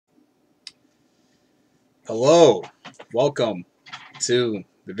Hello, welcome to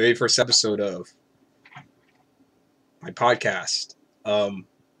the very first episode of my podcast.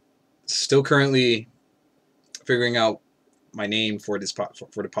 Still currently figuring out my name for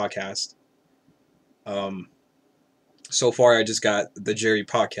for the podcast. Um, so far, I just got the Jerry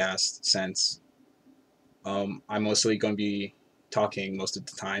Podcast since I'm mostly going to be talking most of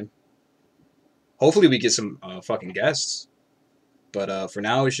the time. Hopefully, we get some fucking guests, but for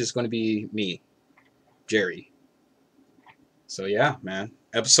now, it's just going to be me, Jerry. So yeah, man,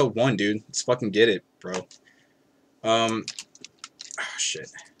 episode one, dude. Let's fucking get it, bro.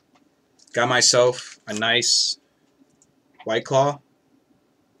 Shit. Got myself a nice White Claw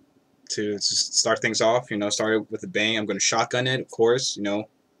to start things off. Started with a bang. I'm going to shotgun it, of course.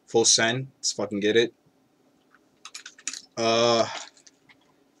 Full send. Let's fucking get it. Uh,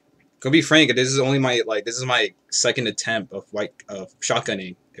 gonna be frank. This is my second attempt of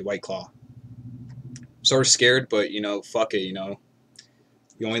shotgunning a White Claw. Sort of scared, but fuck it. You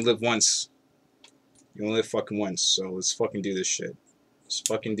only live once. You only live fucking once. So let's fucking do this shit. Let's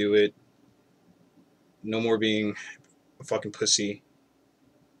fucking do it. No more being a fucking pussy.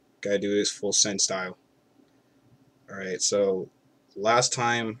 Gotta do this full send style. Alright, so last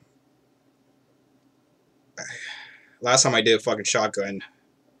time I did a fucking shotgun,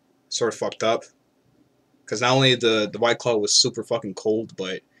 sort of fucked up. Because not only the White Claw was super fucking cold,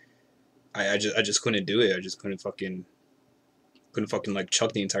 but I just couldn't do it. I just couldn't fucking like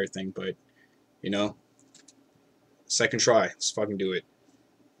chuck the entire thing. But second try, let's fucking do it.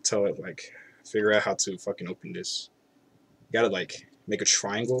 Until it figure out how to fucking open this. You gotta make a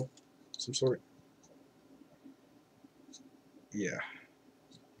triangle, of some sort. Yeah.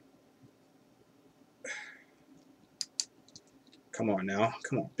 Come on now.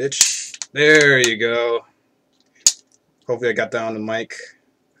 Come on, bitch. There you go. Hopefully I got that on the mic.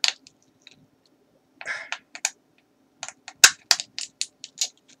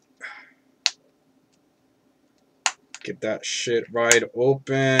 Get that shit right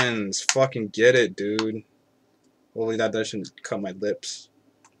open. Let's fucking get it, dude. Hopefully that doesn't cut my lips.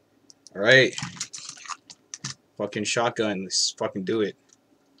 Alright. Fucking shotgun. Let's fucking do it.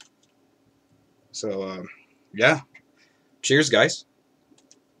 So, yeah. Cheers, guys.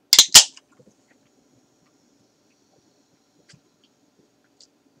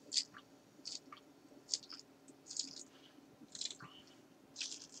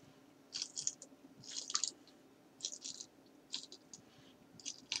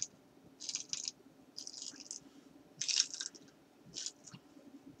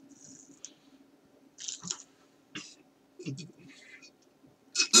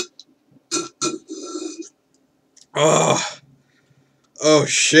 Oh. Oh,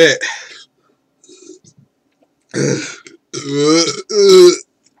 shit.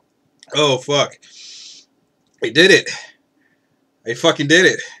 Oh, fuck. I did it. I fucking did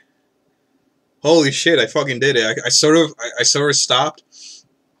it. Holy shit, I fucking did it. I sort of stopped.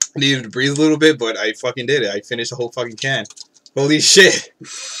 I needed to breathe a little bit, but I fucking did it. I finished the whole fucking can. Holy shit.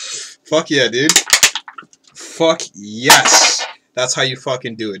 Fuck yeah, dude. Fuck yes. That's how you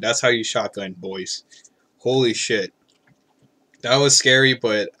fucking do it. That's how you shotgun, boys. Holy shit. That was scary,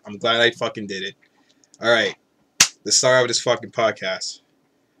 but I'm glad I fucking did it. Alright. Let's start out with this fucking podcast.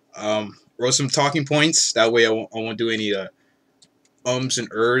 Wrote some talking points. That way I won't do any ums and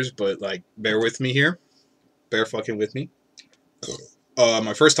ers, but bear with me here. Bear fucking with me.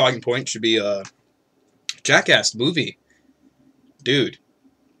 My first talking point should be Jackass movie. Dude.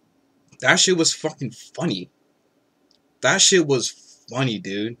 That shit was fucking funny. That shit was funny,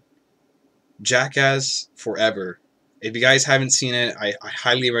 dude. Jackass Forever. If you guys haven't seen it, I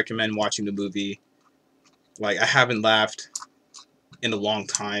highly recommend watching the movie. I haven't laughed in a long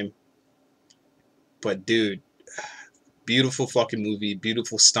time. But, dude, beautiful fucking movie.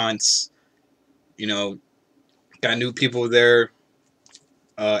 Beautiful stunts. Got new people there.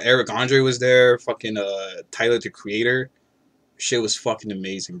 Eric Andre was there. Fucking Tyler, the Creator. Shit was fucking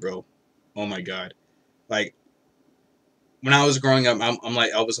amazing, bro. Oh, my God. When I was growing up,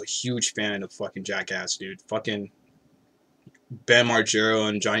 I was a huge fan of fucking Jackass, dude. Fucking Ben Margera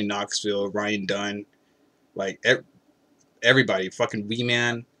and Johnny Knoxville, Ryan Dunn, everybody, fucking Wee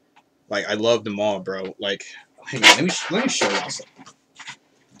Man, I love them all, bro. Hang on, let me show you something.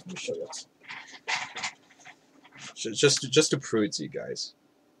 Let me show you something. Just to prove it to you guys,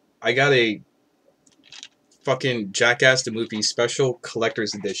 I got a fucking Jackass the Movie special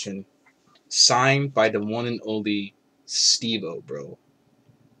collector's edition, signed by the one and only Steve-O, bro.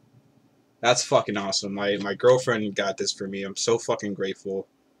 That's fucking awesome. My girlfriend got this for me. I'm so fucking grateful.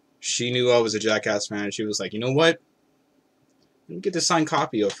 She knew I was a Jackass fan. She was like, you know what? Let me get this signed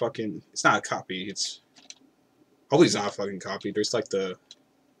copy of fucking... It's not a copy. It's Hopefully it's not a fucking copy. There's like the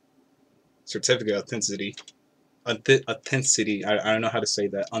certificate of authenticity. Authenticity. I don't know how to say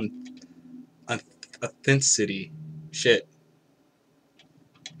that. Authenticity. Shit.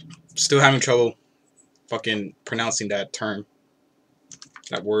 Still having trouble fucking pronouncing that term.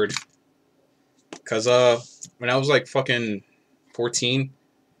 That word. Cause when I was like fucking 14,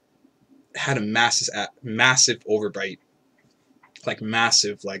 I had a massive overbite. Like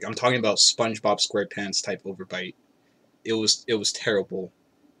massive. Like I'm talking about SpongeBob SquarePants type overbite. It was terrible.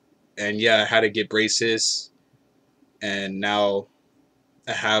 And yeah, I had to get braces, and now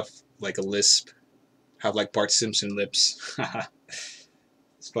I have like a lisp. Have like Bart Simpson lips.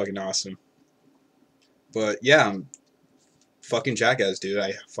 It's fucking awesome. But yeah, I'm fucking Jackass, dude.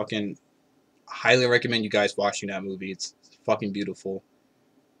 I fucking highly recommend you guys watching that movie. It's fucking beautiful.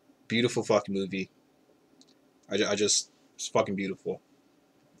 Beautiful fucking movie. It's fucking beautiful.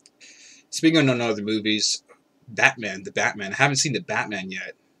 Speaking of other movies, Batman, the Batman. I haven't seen the Batman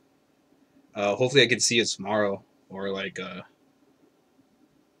yet. Hopefully I can see it tomorrow, or like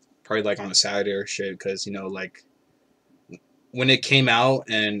probably like on a Saturday or shit, because you know, like when it came out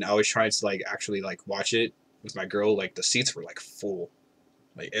and I was trying to like actually like watch it with my girl, like the seats were like full,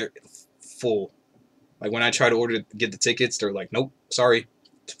 like full. Like when I tried to get the tickets, they're like, nope, sorry,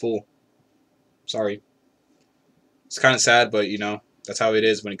 it's full. Sorry. It's kind of sad, but you know that's how it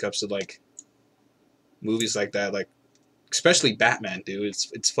is when it comes to like movies like that, like especially Batman, dude.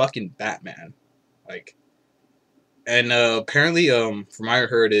 It's fucking Batman, like. And apparently, from what I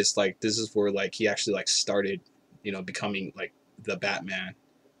heard, is like this is where like he actually like started, you know, becoming like the Batman.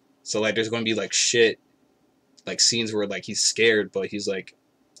 So like, there's going to be like shit, like scenes where like he's scared, but he's like,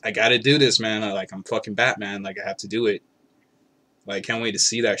 I gotta do this, man. I'm fucking Batman. Like I have to do it. Like can't wait to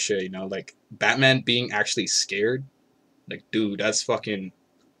see that shit. You know, like Batman being actually scared. Like, dude, that's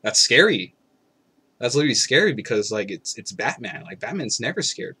scary. That's literally scary because like it's Batman. Like Batman's never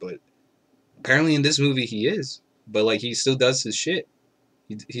scared, but apparently in this movie he is. But like he still does his shit.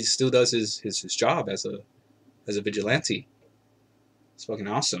 He still does his job as a vigilante. It's fucking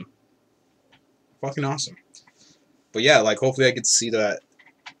awesome. Fucking awesome. But yeah, like hopefully I get to see the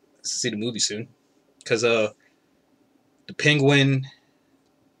movie soon. Cause the Penguin,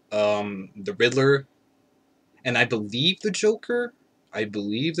 the Riddler, and I believe the Joker. I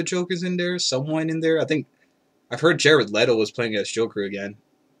believe the Joker's in there. Someone in there. I think I've heard Jared Leto was playing as Joker again.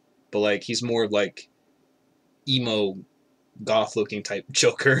 But like he's more like emo goth looking type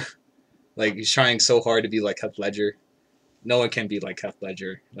Joker. Like he's trying so hard to be like Heath Ledger. No one can be like Heath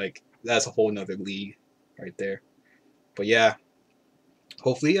Ledger. Like that's a whole nother league right there. But yeah.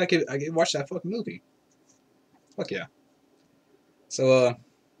 Hopefully I can watch that fucking movie. Fuck yeah. So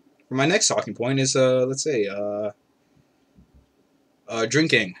for my next talking point is let's say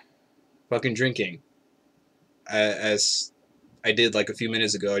drinking. Fucking drinking. As I did like a few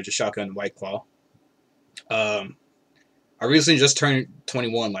minutes ago, I just shotgunned White Claw. I recently just turned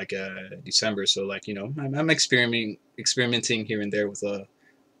 21, like December, so like you know, I'm experimenting here and there with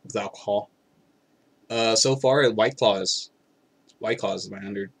alcohol. So far, White Claws,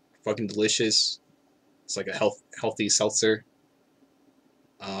 man, they're fucking delicious. It's like a healthy seltzer.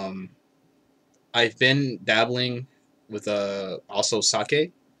 Um, I've been dabbling with also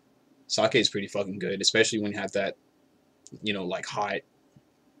sake. Sake is pretty fucking good, especially when you have that, you know, like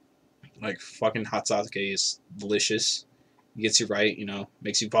fucking hot sake is delicious. It gets you right, you know,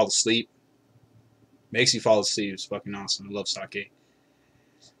 makes you fall asleep. Makes you fall asleep. It's fucking awesome. I love sake.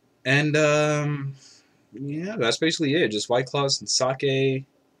 And yeah, that's basically it. Just White Claws and sake.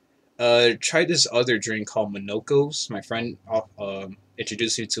 Tried this other drink called Monokos. My friend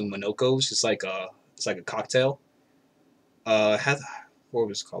introduced me to Monokos. It's like a cocktail. Had what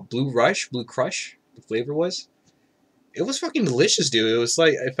was it called? Blue Crush. The flavor was. It was fucking delicious, dude. It was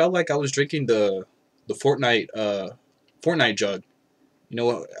like I felt like I was drinking the Fortnite jug. You know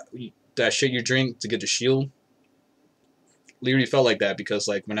what? That shit you drink to get the shield. Literally felt like that because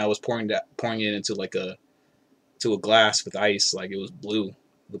like when I was pouring it into like a glass with ice, like it was blue,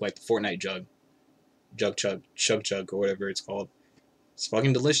 looked like the Fortnite jug or whatever it's called. It's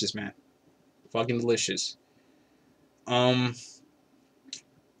fucking delicious, man. Fucking delicious.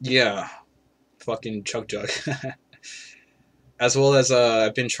 Yeah, fucking chug jug. As well as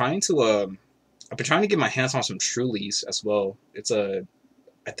I've been trying to get my hands on some Trulies as well.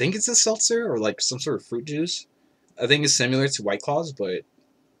 I think it's a seltzer or like some sort of fruit juice. I think it's similar to White Claws, but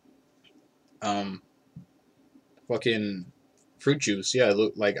fucking fruit juice. Yeah, I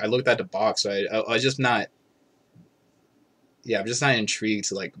looked at the box. I just not. Yeah, I'm just not intrigued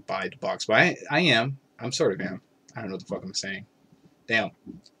to like buy the box, but I am. I'm sort of am. I don't know what the fuck I'm saying. Damn.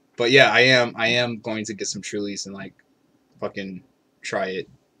 But yeah, I am going to get some Trulies and like fucking try it.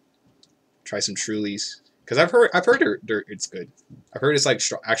 Try some Trulies because I've heard it's good. I've heard it's like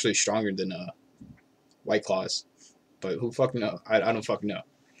actually stronger than White Claws. But who fucking know? I don't fucking know.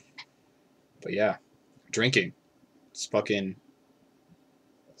 But yeah, drinking. It's fucking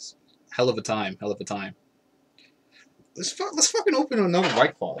hell of a time. Hell of a time. Let's fucking open another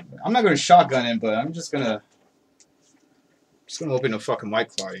White Claw. I'm not gonna shotgun it, but I'm just gonna open a fucking White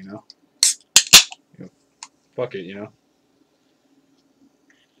Claw. You know. Fuck it. You know.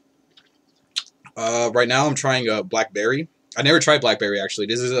 Right now I'm trying a blackberry. I never tried blackberry actually.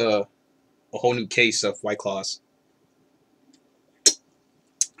 This is a whole new case of White Claws.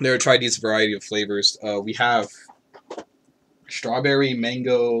 Never tried these variety of flavors. We have strawberry,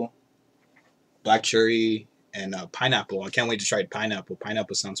 mango, black cherry, and pineapple. I can't wait to try pineapple.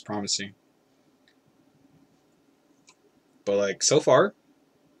 Pineapple sounds promising. But like so far,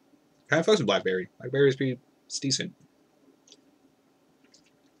 kind of fucks with blackberry. Blackberry is it's decent.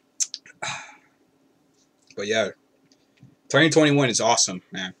 But yeah, turning 21 is awesome,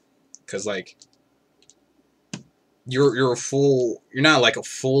 man. Cause like you're not like a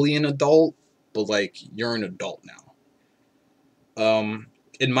fully an adult, but like you're an adult now.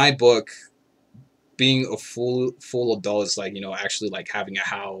 In my book, being a full adult is like, you know, actually like having a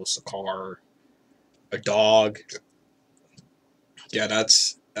house, a car, a dog. Yeah,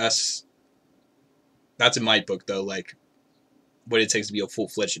 that's in my book though. Like, what it takes to be a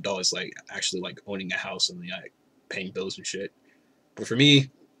full-fledged adult is like actually like owning a house and like paying bills and shit. But for me,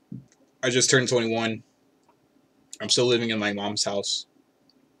 I just turned 21. I'm still living in my mom's house.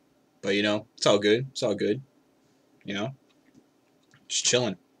 But you know, it's all good. It's all good. You know? Just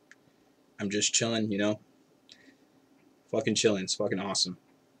chilling. I'm just chilling, you know? Fucking chilling. It's fucking awesome.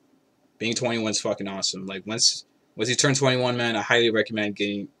 Being 21 is fucking awesome. Like once you turn 21, man, I highly recommend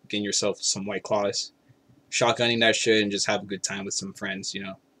getting yourself some White Claws. Shotgunning that shit and just have a good time with some friends, you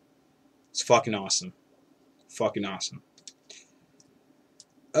know? It's fucking awesome. Fucking awesome.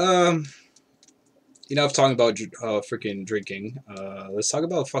 Enough talking about freaking drinking. Let's talk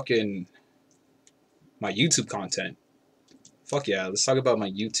about fucking my YouTube content. Fuck yeah, let's talk about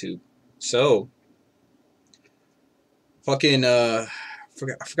my YouTube. So, fucking I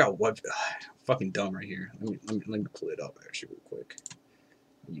forgot what. Fucking dumb right here. Let me pull it up actually real quick.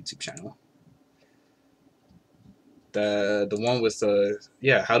 YouTube channel. The one with the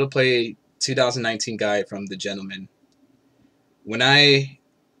how to play 2019 guide from The Gentleman. When I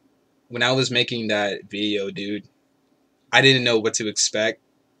was making that video, dude, I didn't know what to expect.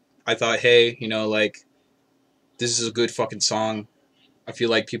 I thought, hey, you know, like, this is a good fucking song. I feel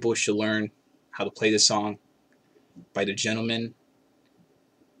like people should learn how to play this song by The Gentleman.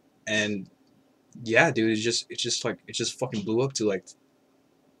 And yeah, dude, it just fucking blew up to like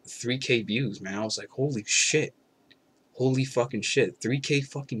 3K views, man. I was like, holy shit. Holy fucking shit. 3K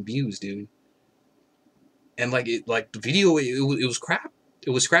fucking views, dude. And like the video, it was crap.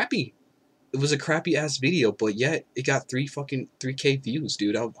 It was crappy. It was a crappy ass video, but yet it got 3K views,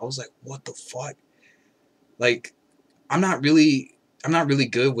 dude. I was like, what the fuck? Like, I'm not really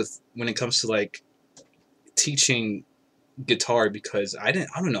good with when it comes to like teaching guitar because I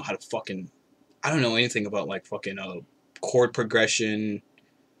don't know how to fucking, I don't know anything about like fucking chord progression.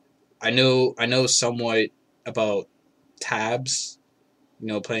 I know somewhat about tabs, you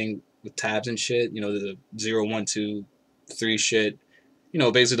know, playing with tabs and shit, you know, the 0, 1, 2, 3 shit, you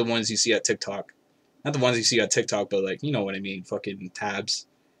know, basically the ones you see at TikTok. Not the ones you see at TikTok, but like, you know what I mean, fucking tabs.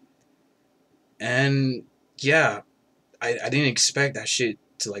 And yeah, I didn't expect that shit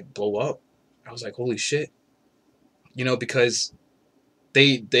to like blow up. I was like, holy shit. You know, because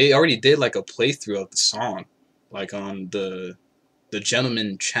they already did like a playthrough of the song, like on the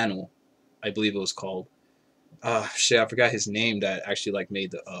Gentleman channel, I believe it was called. Shit, I forgot his name that actually like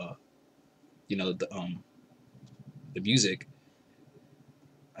made the you know, the music.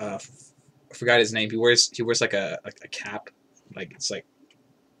 I forgot his name. He wears like a cap, like it's like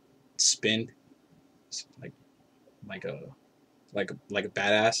spin, like a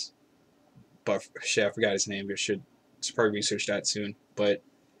badass. But shit, I forgot his name. I should probably research that soon. But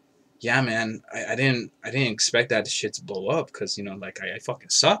yeah, man, I didn't expect that shit to blow up because, you know, like I fucking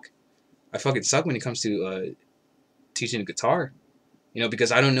suck. I fucking suck when it comes to teaching the guitar, you know,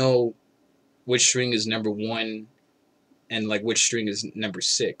 because I don't know which string is number 1 and like which string is number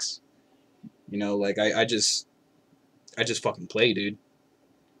 6. You know, like I just fucking play, dude.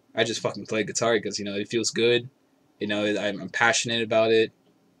 I just fucking play guitar because, you know, it feels good. You know, I'm passionate about it.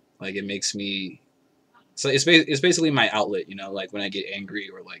 Like it makes me. So it's basically my outlet. You know, like when I get angry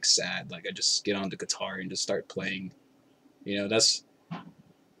or like sad, like I just get on the guitar and just start playing. You know, that's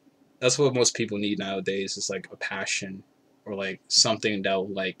that's what most people need nowadays is like a passion or like something that will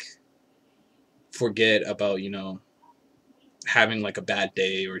like forget about, having like a bad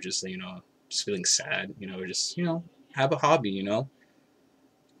day or just, just feeling sad, or just, have a hobby,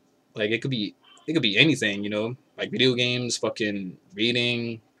 like it could be anything, like video games, fucking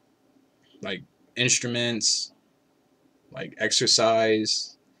reading, like instruments, like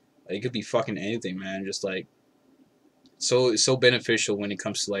exercise, like it could be fucking anything, man. Just like so it's so beneficial when it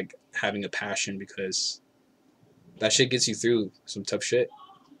comes to like having a passion because that shit gets you through some tough shit,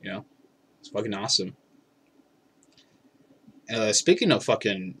 you know. It's fucking awesome. Speaking of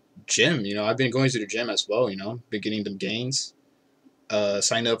fucking gym, I've been going to the gym as well, been getting them gains.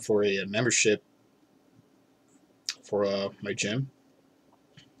 Signed up for a membership for my gym,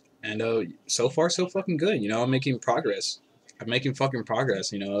 and so far so fucking good. I'm making progress. I'm making fucking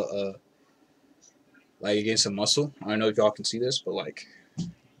progress. Like against some muscle. I don't know if y'all can see this, but like,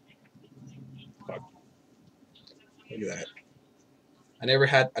 fuck, look at that. I never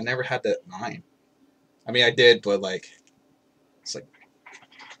had that line. I mean, I did, but like, it's like,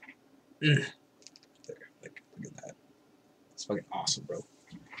 there, like, look at that. It's fucking awesome, bro.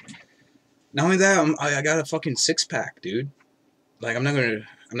 Not only that, I got a fucking six pack, dude. Like, I'm not gonna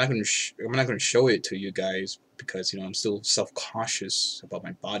show it to you guys because I'm still self cautious about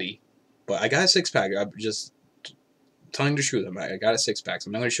my body. But I got a six pack. I'm just telling the truth. I got a six pack. So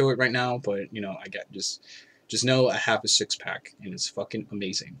I'm not gonna show it right now, but I got just know I have a six pack and it's fucking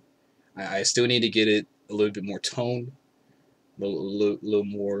amazing. I still need to get it a little bit more toned, little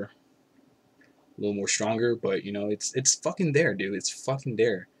more, a little more stronger. But it's fucking there, dude. It's fucking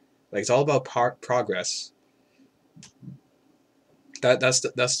there. Like it's all about progress. That's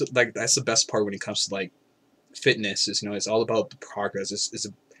the best part when it comes to like fitness. Is it's all about the progress.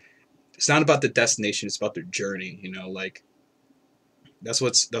 It's not about the destination. It's about the journey. Like that's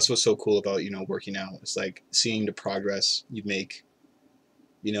what's so cool about working out. It's like seeing the progress you make.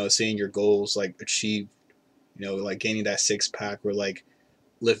 Seeing your goals like achieved. Like gaining that six pack or like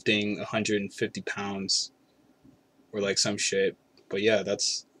lifting 150 pounds or like some shit. But yeah,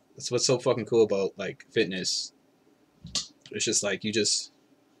 that's what's so fucking cool about like fitness. It's just like you just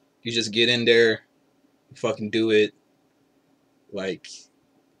get in there, you fucking do it. Like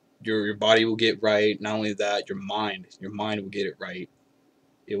your body will get right. Not only that, your mind will get it right.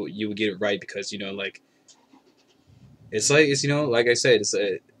 You will get it right because like it's like I said,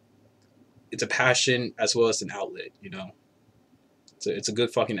 it's a passion as well as an outlet. It's a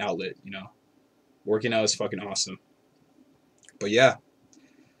good fucking outlet. Working out is fucking awesome. But yeah,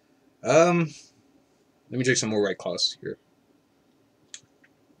 um, let me drink some more White Claws here.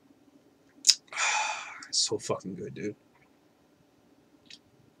 It's so fucking good, dude.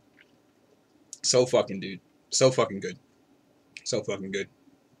 So fucking dude. So fucking good. So fucking good.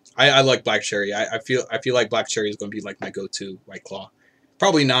 I like black cherry. I feel like black cherry is gonna be like my go-to White Claw.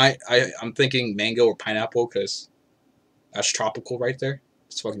 Probably not. I'm thinking mango or pineapple because that's tropical right there.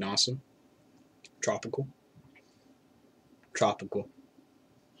 It's fucking awesome. Tropical. Tropical.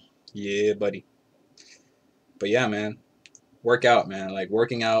 Yeah, buddy. But yeah, man. Work out, man. Like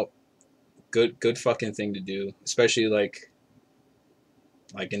working out, good fucking thing to do. Especially like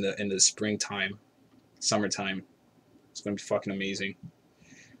in the springtime, summertime. It's gonna be fucking amazing.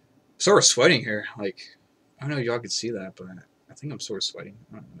 Sort of sweating here. Like I don't know if y'all can see that, but I think I'm sort of sweating.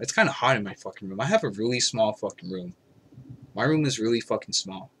 I don't know. It's kind of hot in my fucking room. I have a really small fucking room. My room is really fucking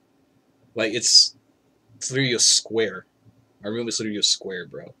small. Like it's literally a square. My room is literally a square,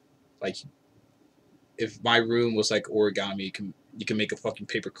 bro. Like if my room was like origami, you can make a fucking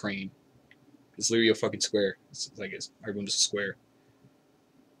paper crane. It's literally a fucking square. My room is a square.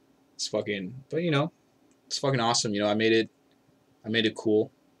 It's fucking, but it's fucking awesome. I made it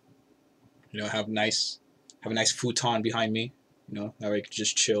cool. Have a nice futon behind me. That way I could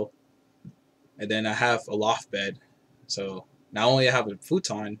just chill. And then I have a loft bed, so not only I have a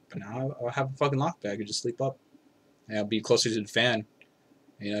futon, but now I have a fucking loft bed. I could just sleep up, and I'll be closer to the fan.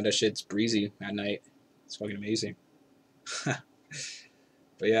 That shit's breezy at night. It's fucking amazing.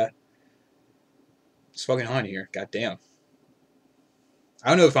 But yeah, it's fucking hot in here. God damn. I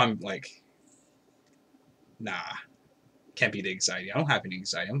don't know if I'm like, nah, can't be the anxiety. I don't have any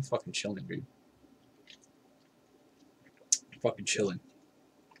anxiety. I'm fucking chilling, dude. Fucking chilling.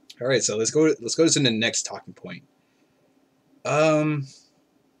 All right, so let's go to the next talking point. Um,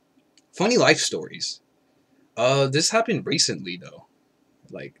 funny life stories. This happened recently though.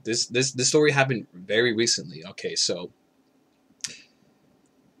 Like this story happened very recently. Okay, so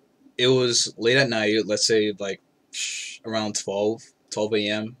it was late at night. Let's say like around 12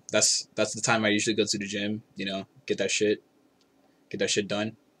 a.m. That's the time I usually go to the gym. Get that shit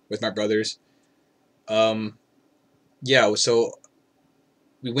done. with my brothers. Um, yeah, so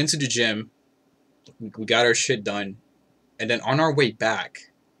we went to the gym. We got our shit done, and then on our way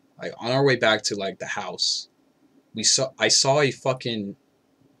back, like on our way back to like the house, I saw a fucking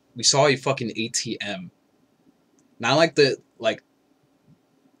we saw a fucking ATM. Not like the like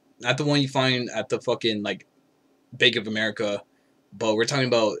not the one you find at the fucking like Bank of America, but we're talking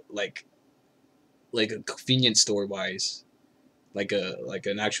about like a convenience store wise, like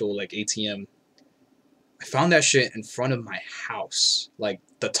an actual like ATM. I found that shit in front of my house, like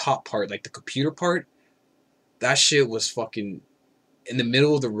the top part, like the computer part. That shit was fucking in the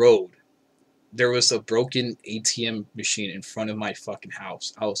middle of the road. There was a broken ATM machine in front of my fucking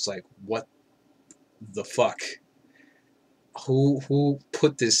house. I was like, what the fuck? Who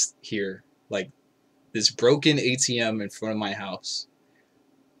put this here? Like this broken ATM in front of my house.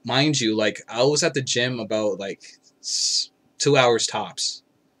 Mind you, like I was at the gym about like 2 hours tops.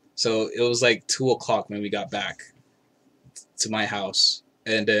 So it was like 2 o'clock when we got back to my house.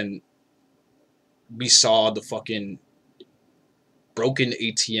 And then we saw the fucking broken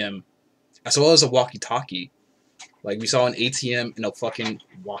ATM as well as a walkie-talkie. Like we saw an ATM and a fucking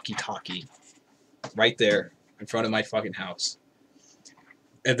walkie-talkie right there in front of my fucking house.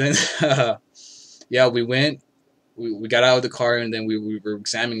 And then, yeah, we got out of the car and then we were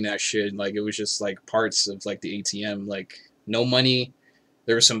examining that shit. Like it was just like parts of like the ATM, like no money.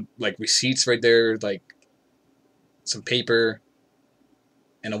 There were some like receipts right there, like some paper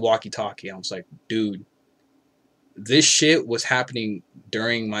and a walkie-talkie. I was like, dude, this shit was happening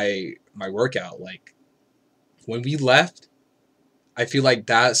during my workout. Like when we left, I feel like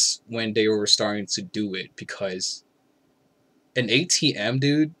that's when they were starting to do it because an ATM,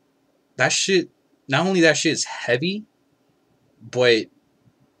 dude, that shit, not only that shit is heavy, but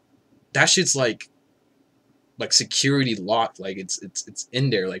that shit's like security locked. Like it's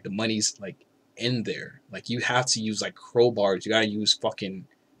in there. Like the money's like in there. Like you have to use like crowbars. You gotta use fucking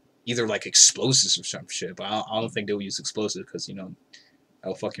either like explosives or some shit. But I don't think they'll use explosives because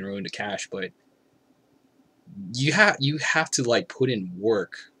that'll fucking ruin the cash. But you have to like put in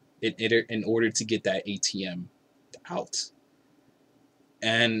work in order to get that ATM out.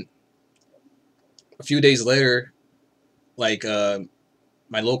 And a few days later, like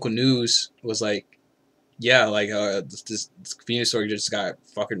my local news was like, yeah, like this convenience store just got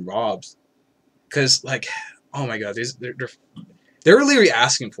fucking robbed. Cause like, oh my god, they're really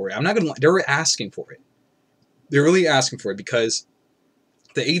asking for it. I'm not gonna lie, they were asking for it. They're really asking for it because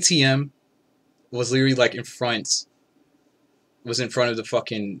the ATM was literally like in front of the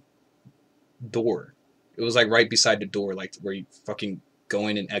fucking door. It was like right beside the door, like where you fucking go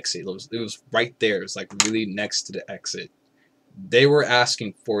in and exit. It was right there. It was like really next to the exit. They were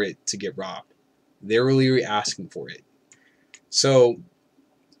asking for it to get robbed. They were literally asking for it. So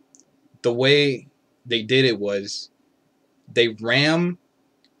the way they did it was they rammed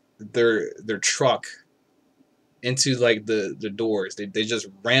their truck into like the doors. They just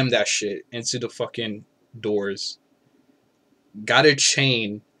rammed that shit into the fucking doors. Got a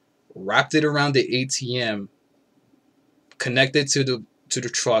chain, wrapped it around the ATM, connected to the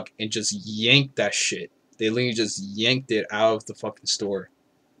truck, and just yanked that shit. They literally just yanked it out of the fucking store.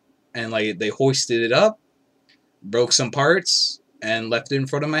 And like they hoisted it up, broke some parts, and left it in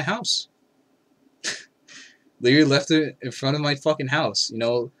front of my house. Literally left it in front of my fucking house,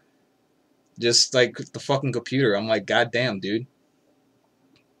 just like the fucking computer. I'm like, god damn, dude.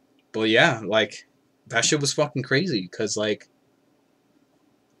 But yeah, like that shit was fucking crazy because like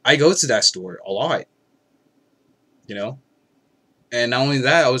I go to that store a lot, and not only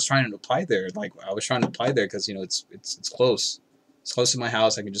that, I was trying to apply there. Like I was trying to apply there because it's close. It's close to my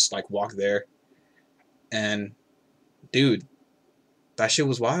house. I can just like walk there. And dude, that shit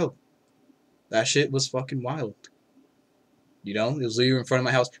was wild. That shit was fucking wild. It was literally in front of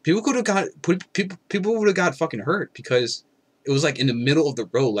my house. People could have got people would have got fucking hurt because it was like in the middle of the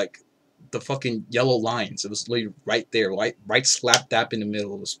road, like the fucking yellow lines. It was literally right there, right slap dap in the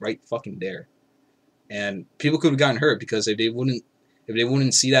middle. It was right fucking there. And people could have gotten hurt because if they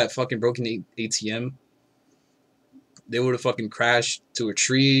wouldn't see that fucking broken ATM, they would have fucking crashed to a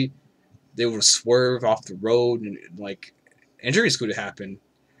tree. They would have swerved off the road, and like injuries could have happened.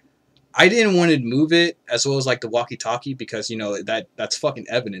 I didn't want to move it as well as like the walkie-talkie because that's fucking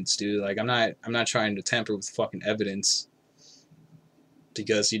evidence, dude. Like I'm not trying to tamper with fucking evidence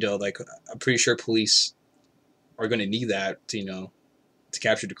because like I'm pretty sure police are gonna need that to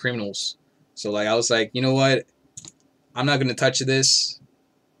capture the criminals. So like I was like, you know what? I'm not gonna touch this.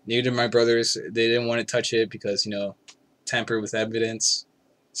 Neither of my brothers, they didn't want to touch it because tamper with evidence.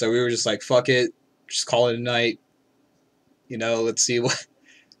 So we were just like, fuck it, just call it a night. Let's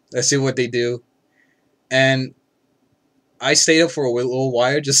Let's see what they do. And I stayed up for a little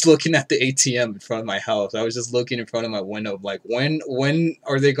while just looking at the ATM in front of my house. I was just looking in front of my window, like, when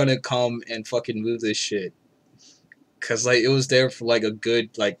are they gonna come and fucking move this shit? Cause like it was there for like a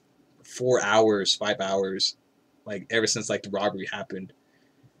good like 4 hours, 5 hours, like ever since like the robbery happened.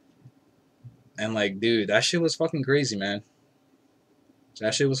 And like, dude, that shit was fucking crazy, man.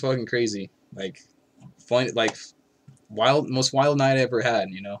 That shit was fucking crazy. Like, fun, like most wild night I ever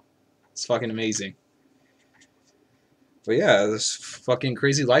had. You know, it's fucking amazing. But yeah, this fucking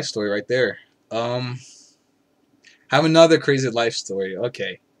crazy life story right there. Um, have another crazy life story.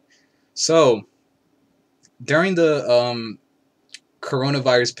 Okay, so during the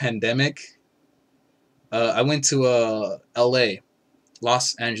coronavirus pandemic, I went to L.A.,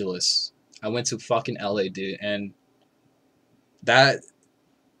 Los Angeles. I went to fucking L.A., dude, and that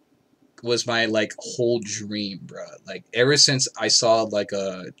was my like whole dream, bro. Like ever since I saw like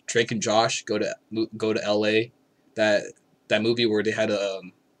Drake and Josh go to L.A., that that movie where they had to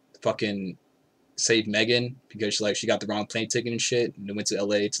fucking save Megan because like she got the wrong plane ticket and shit, and they went to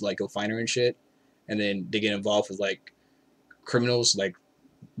L.A. to like go find her and shit, and then they get involved with like criminals like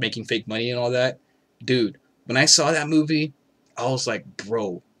making fake money and all that. Dude, when I saw that movie, I was like,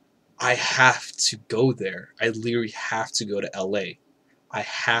 bro, I have to go there. I literally have to go to LA. I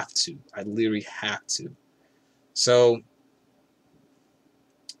have to. I literally have to. So,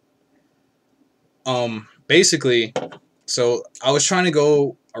 basically, so I was trying to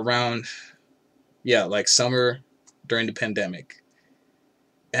go around, yeah, like summer during the pandemic.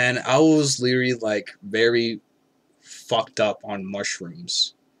 And I was literally like very fucked up on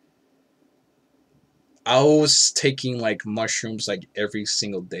mushrooms. I was taking like mushrooms like every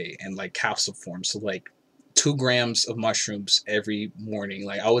single day and like capsule form. So like 2 grams of mushrooms every morning.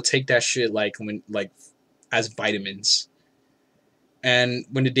 Like I would take that shit like when like as vitamins. And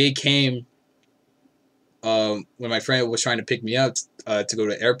when the day came, when my friend was trying to pick me up to go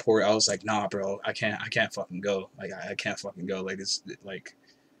to the airport, I was like, nah, bro, I can't fucking go. Like I can't fucking go. Like it's like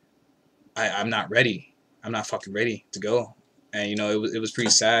I'm not ready. I'm not fucking ready to go. And you know it was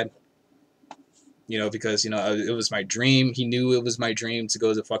pretty sad, you know, because you know it was my dream. He knew it was my dream to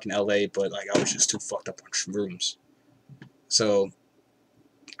go to fucking LA, but like I was just too fucked up on shrooms. So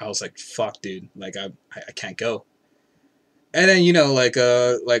I was like, fuck, dude, like I can't go. And then you know like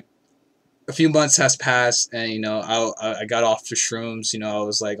a few months has passed, and you know I got off the shrooms. You know I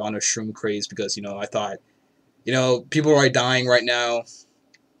was like on a shroom craze because you know I thought, you know, people are dying right now.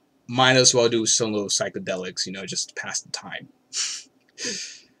 Might as well do some little psychedelics, you know, just to pass the time.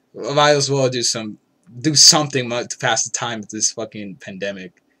 Might as well do something to pass the time with this fucking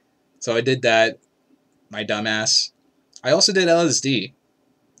pandemic. So I did that, my dumbass. I also did LSD.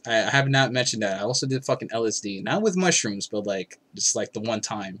 I have not mentioned that. I also did fucking LSD. Not with mushrooms, but like just like the one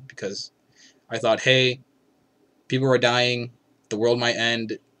time because I thought, hey, people are dying, the world might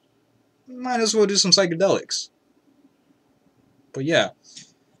end. Might as well do some psychedelics. But yeah.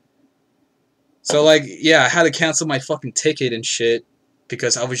 So like yeah, I had to cancel my fucking ticket and shit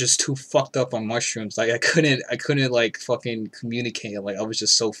because I was just too fucked up on mushrooms. Like I couldn't like fucking communicate. Like I was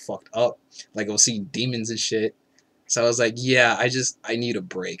just so fucked up. Like I was seeing demons and shit. So I was like, yeah, I need a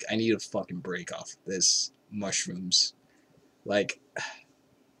break. I need a fucking break off this mushrooms. Like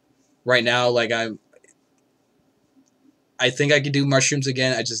right now, like I think I could do mushrooms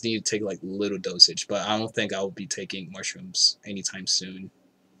again. I just need to take like little dosage, but I don't think I will be taking mushrooms anytime soon,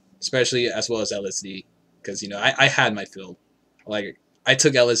 especially as well as LSD, because you know I had my fill. Like I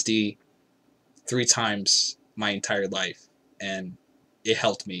took LSD 3 times my entire life, and it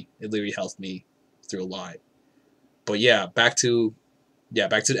helped me. It literally helped me through a lot. But yeah, back to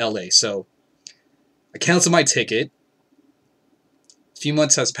LA. So I canceled my ticket. A few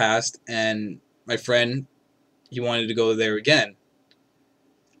months has passed, and my friend he wanted to go there again.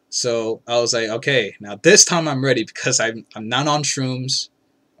 So I was like, okay, now this time I'm ready because I'm not on shrooms.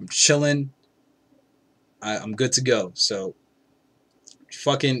 I'm chilling. I'm good to go. So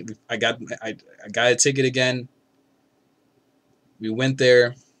fucking I got a ticket again. We went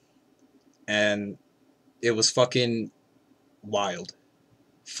there and it was fucking wild.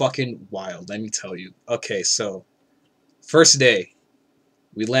 Fucking wild, let me tell you. Okay, so first day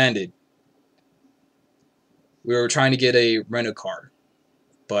we landed. We were trying to get a rental car,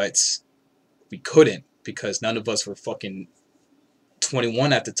 but we couldn't because none of us were fucking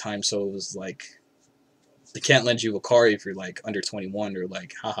 21 at the time, so it was like they can't lend you a car if you're like under 21 or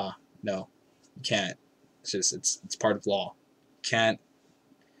like haha, no. You can't. It's just it's part of law. Can't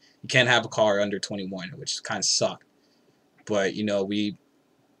you can't have a car under 21, which kind of sucked. But you know, we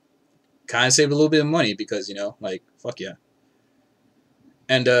kind of saved a little bit of money because you know, like fuck yeah.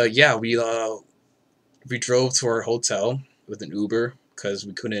 And yeah, we drove to our hotel with an Uber because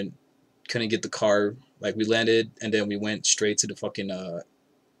we couldn't get the car. Like we landed and then we went straight to the fucking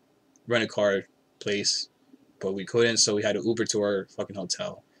rent a car place, but we couldn't, so we had to Uber to our fucking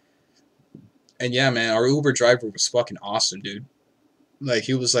hotel. And yeah, man, our Uber driver was fucking awesome, dude. Like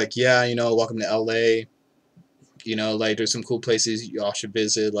he was like, yeah, welcome to LA. Like there's some cool places y'all should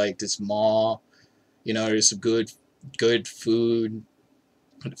visit, like this mall. There's some good food.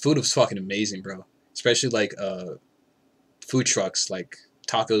 The food was fucking amazing, bro. Especially like food trucks, like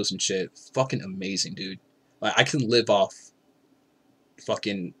tacos and shit. Fucking amazing, dude. Like I can live off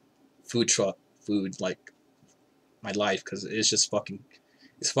fucking food truck food like my life because it's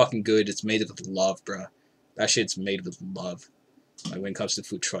fucking good. It's made with love, bro. That shit's made with love. Like when it comes to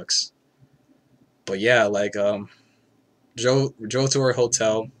food trucks. But yeah, like drove to our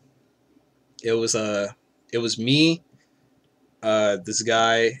hotel. It was me, this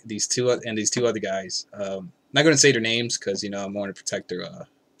guy, these two other guys. Not gonna say their names because I want to protect their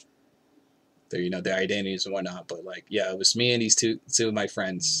identities and whatnot. But like yeah, it was me and these two of my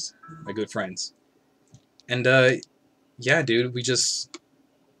friends, my good friends. And yeah, dude, we just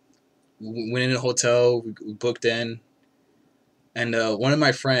went in a hotel. We booked in, and one of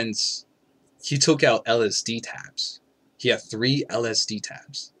my friends, he took out LSD tabs. He had 3 LSD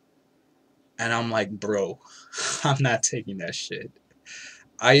tabs, and I'm like, bro, I'm not taking that shit.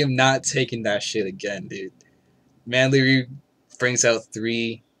 I am not taking that shit again, dude. Man literally brings out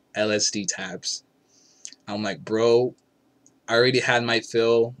 3 LSD tabs. I'm like, bro, I already had my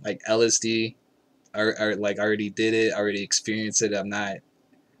fill, like LSD. Like I already did it. I already experienced it. I'm not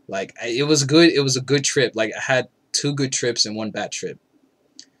like it was good. It was a good trip. Like I had 2 good trips and 1 bad trip.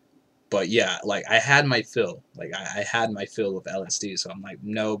 But yeah, like I had my fill. Like I had my fill of LSD. So I'm like,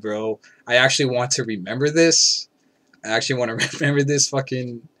 no, bro. I actually want to remember this. I actually want to remember this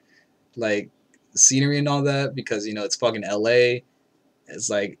fucking like scenery and all that because it's fucking LA. It's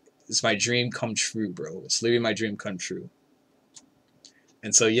like it's my dream come true, bro. It's literally my dream come true.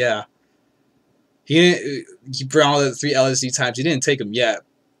 And so yeah, he brought all the 3 LSD times. He didn't take them yet.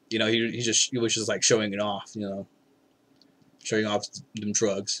 He was just like showing it off. Showing off them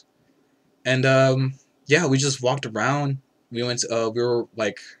drugs. And yeah, we just walked around. We were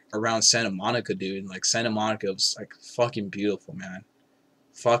like around Santa Monica, dude. Like Santa Monica was like fucking beautiful, man.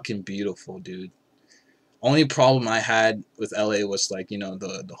 Fucking beautiful, dude. Only problem I had with LA was like,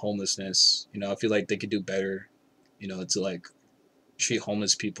 the homelessness. I feel like they could do better, to like treat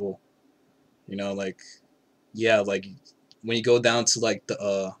homeless people. Like yeah, like when you go down to like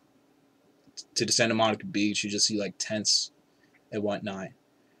to the Santa Monica beach, you just see like tents and whatnot.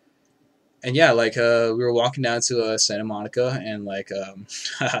 And yeah, like we were walking down to Santa Monica and like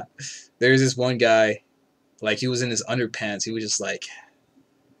there's this one guy, like he was in his underpants. He was just like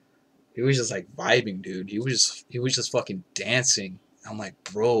vibing, dude. He was just fucking dancing. I'm like,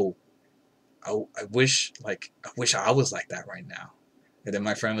 bro, I wish I was like that right now. And then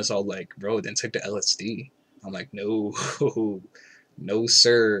my friend was all like, bro, then take the LSD. I'm like, no, no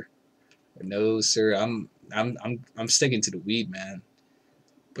sir, no sir. I'm sticking to the weed, man.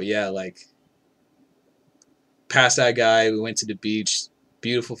 But yeah, like past that guy, we went to the beach.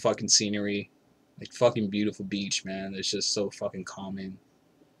 Beautiful fucking scenery, like fucking beautiful beach, man. It's just so fucking calming,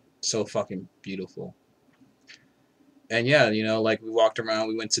 so fucking beautiful. And yeah, like we walked around.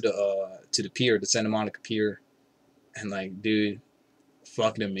 We went to the pier, the Santa Monica Pier, and like, dude,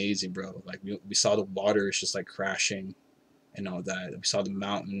 fucking amazing, bro. Like we saw the water, it's just like crashing, and all that. We saw the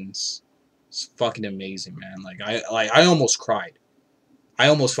mountains. It's fucking amazing, man. I almost cried. I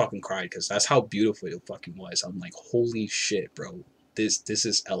almost fucking cried because that's how beautiful it fucking was. I'm like, holy shit, bro. This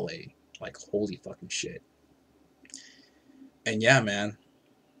is LA. Like, holy fucking shit. And yeah, man,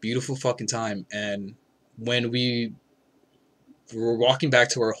 beautiful fucking time. And when we were walking back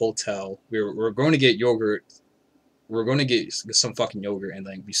to our hotel, we were going to get yogurt. We were going to get some fucking yogurt, and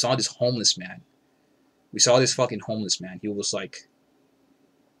like we saw this homeless man. We saw this fucking homeless man. He was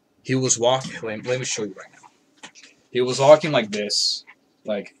walking. Let me show you right now. He was walking like this,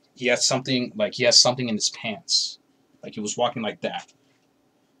 like he has something in his pants, like he was walking like that.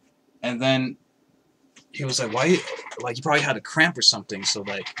 And then he was like, "Why?" Like he probably had a cramp or something. So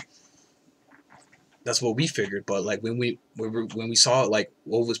like that's what we figured. But like when we saw like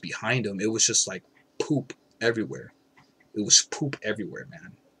what was behind him, it was just like poop everywhere. It was poop everywhere,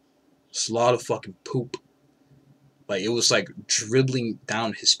 man. It's a lot of fucking poop. Like it was like dribbling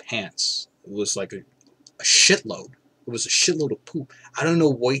down his pants. It was like a shitload. It was a shitload of poop. I don't know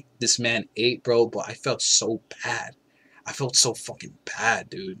what this man ate, bro, but I felt so bad. I felt so fucking bad,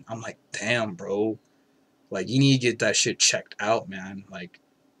 dude. I'm like, damn, bro. Like, you need to get that shit checked out, man. Like,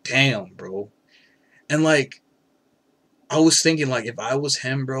 damn, bro. And like, I was thinking, like, if I was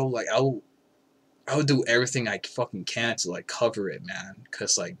him, bro, like, I would do everything I fucking can to like cover it, man.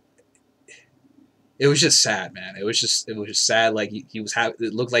 Cause like, it was just sad, man. It was just sad. Like he was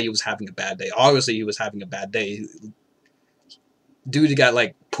it looked like he was having a bad day. Obviously, he was having a bad day. Dude got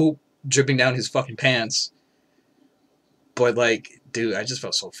like poop dripping down his fucking pants. But like, dude, I just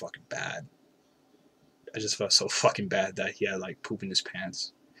felt so fucking bad. I just felt so fucking bad that he had like poop in his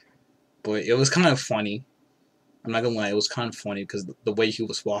pants. But it was kind of funny. I'm not gonna lie, it was kind of funny because the way he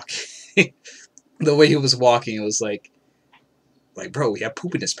was walking, the way he was walking, it was like, bro, he had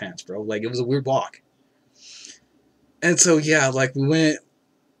poop in his pants, bro. Like, it was a weird walk. And so yeah, like we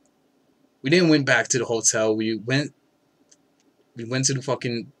didn't went back to the hotel. We went to the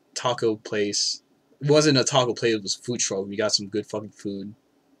fucking taco place. It wasn't a taco place, it was a food truck. We got some good fucking food.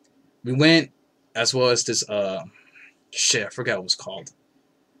 We went as well as this shit, I forgot what it was called.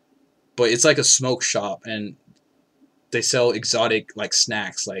 But it's like a smoke shop and they sell exotic like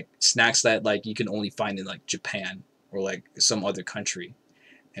snacks that like you can only find in like Japan or like some other country.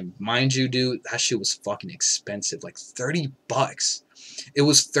 And mind you, dude, that shit was fucking expensive. Like $30. It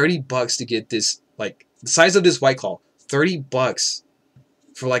was $30 to get this, like, the size of this White Claw. $30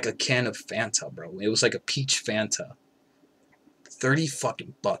 for like a can of Fanta, bro. It was like a peach Fanta. 30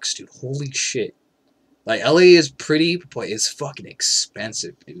 fucking bucks, dude. Holy shit. Like, LA is pretty, but it's fucking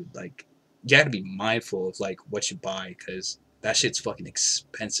expensive, dude. Like, you gotta be mindful of like what you buy, because that shit's fucking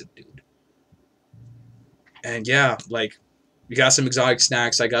expensive, dude. And yeah, like, we got some exotic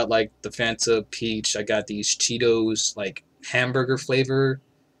snacks. I got like the Fanta peach. I got these Cheetos like hamburger flavor,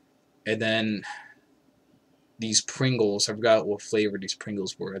 and then these Pringles. I forgot what flavor these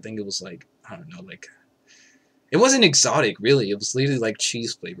Pringles were. I think it was like, I don't know, like, it wasn't exotic really. It was literally like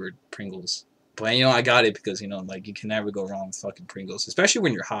cheese flavored Pringles. But you know, I got it because, you know, like, you can never go wrong with fucking Pringles, especially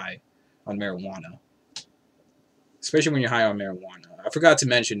when you're high on marijuana. Especially when you're high on marijuana. I forgot to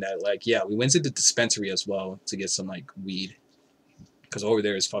mention that, like, yeah, we went to the dispensary as well to get some like weed. Because over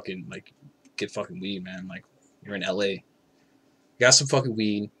there is fucking, like, get fucking weed, man. Like, you're in LA. Got some fucking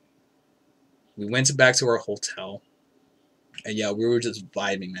weed. We went back to our hotel. And yeah, we were just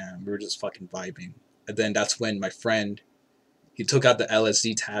vibing, man. We were just fucking vibing. And then that's when my friend, he took out the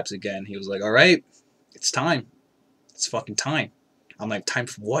LSD tabs again. He was like, alright, it's time. It's fucking time. I'm like, time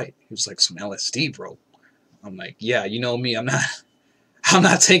for what? He was like, some LSD, bro. I'm like, yeah, you know me. I'm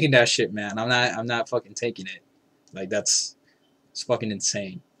not taking that shit, man. I'm not fucking taking it. Like, it's fucking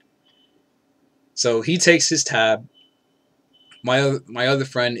insane. So he takes his tab. My other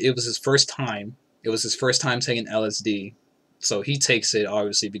friend, it was his first time. It was his first time taking LSD. So he takes it,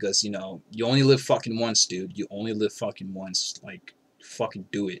 obviously, because, you know, you only live fucking once, dude. You only live fucking once. Like, fucking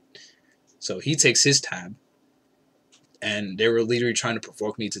do it. So he takes his tab. And they were literally trying to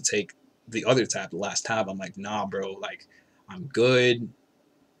provoke me to take the other tab, the last tab. I'm like, nah, bro. Like, I'm good.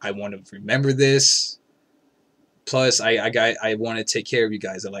 I want to remember this. Plus, I want to take care of you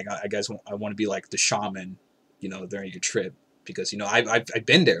guys. I want to be like the shaman, you know, during your trip, because, you know, I've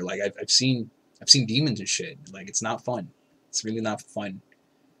been there. Like, I've seen demons and shit. Like, it's not fun. It's really not fun.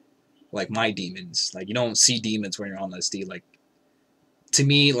 Like, my demons. Like, you don't see demons when you're on LSD. Like, to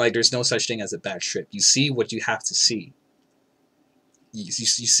me, like, there's no such thing as a bad trip. You see what you have to see. You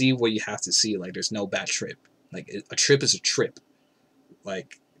see what you have to see. Like, there's no bad trip. Like, a trip is a trip.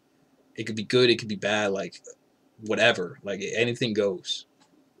 Like, it could be good, it could be bad. Like, whatever. Like, anything goes.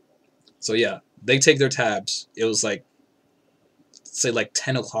 So yeah, they take their tabs. It was like, say like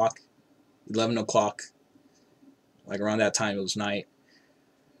 10 o'clock, 11 o'clock. Like, around that time, it was night.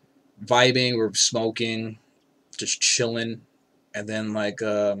 Vibing, we're smoking, just chilling. And then like,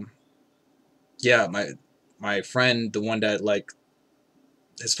 yeah, my friend, the one that like,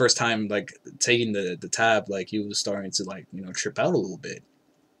 his first time like taking the tab, like, he was starting to like, you know, trip out a little bit.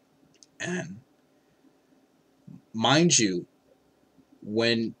 And mind you,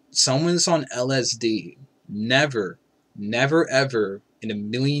 when someone's on LSD, never ever in a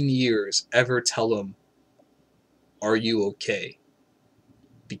million years ever tell them, are you okay?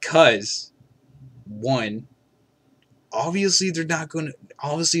 Because, one, obviously they're not gonna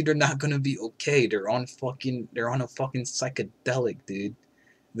be okay. They're on a fucking psychedelic, dude.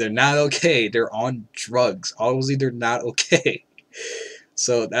 They're not okay. They're on drugs. Obviously they're not okay.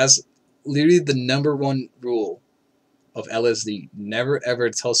 So that's literally the number one rule of LSD. Never ever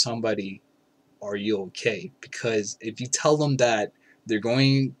tell somebody, are you okay? Because if you tell them that, they're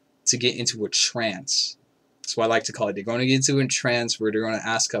going to get into a trance. That's what I like to call it. They're going to get into a trance where they're going to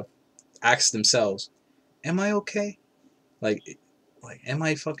ask themselves, am I okay? Like, am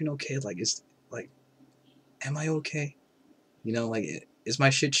I fucking okay? Like, am I okay? You know, like, is my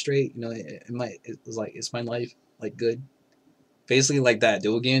shit straight? You know, is my life like good? Basically like that. They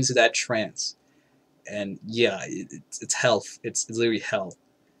will get into that trance, and yeah, it's hell. It's literally hell.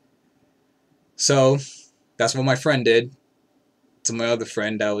 So that's what my friend did to my other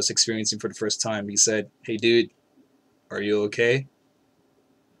friend that was experiencing for the first time. He said, "Hey, dude, are you okay?"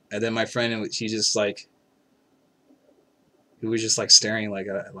 And then my friend, she just like, he was just like staring like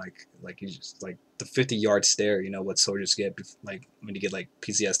he just like the 50-yard stare. You know what soldiers get like when you get like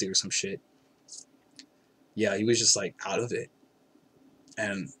PTSD or some shit. Yeah, he was just like out of it,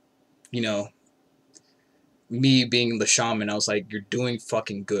 and you know, me being the shaman, I was like, "You're doing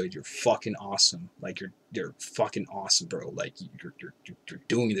fucking good. You're fucking awesome. Like you're fucking awesome, bro. Like you're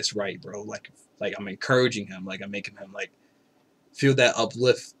doing this right, bro. Like I'm encouraging him. Like I'm making him like feel that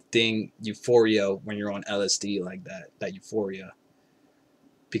uplifting euphoria when you're on LSD, like that euphoria.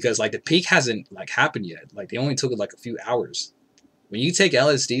 Because like the peak hasn't like happened yet. Like they only took it like a few hours. When you take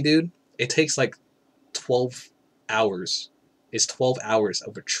LSD, dude, it takes like 12 hours. It's 12 hours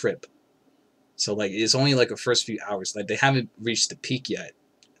of a trip. So like it's only like the first few hours. Like they haven't reached the peak yet.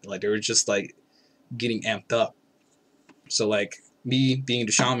 Like they were just like getting amped up. So like me being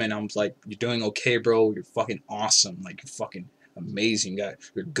the shaman, I'm like, you're doing okay, bro. You're fucking awesome. Like you're fucking amazing.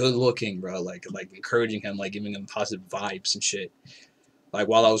 You're good looking, bro. Like encouraging him, like giving him positive vibes and shit. Like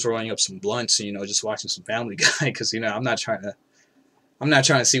while I was rolling up some blunts, and, you know, just watching some Family Guy, because you know I'm not trying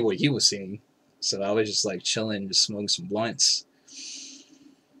to see what he was seeing. So I was just like chilling, just smoking some blunts.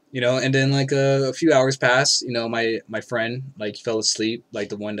 You know, and then like a few hours passed. You know, my friend like fell asleep, like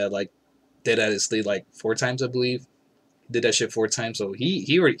the one that like did at his sleep like 4 times, I believe. Did that shit 4 times. So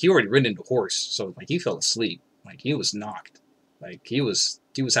he already ridden the horse. So like he fell asleep. Like he was knocked. Like he was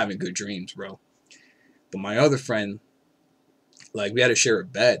having good dreams, bro. But my other friend, like we had to share a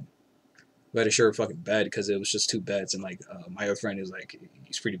bed. We had to share a fucking bed because it was just two beds, and like my other friend is like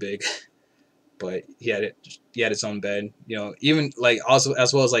he's pretty big, but he had his own bed. You know, even like also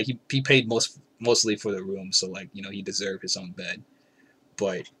as well as like he paid mostly for the room, so like you know he deserved his own bed.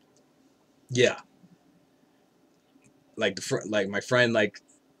 But yeah, like like my friend like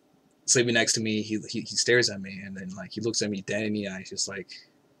sleeping next to me, he stares at me, and then like he looks at me dead in the eyes, just like,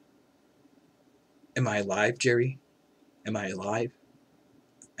 "Am I alive, Jerry? Am I alive?"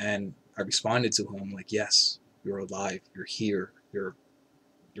 And I responded to him like, "Yes, you're alive. You're here. You're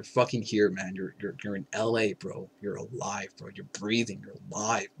fucking here, man. You're in LA, bro. You're alive, bro. You're breathing. You're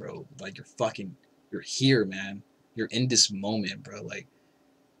alive, bro. Like you're here, man. You're in this moment, bro. Like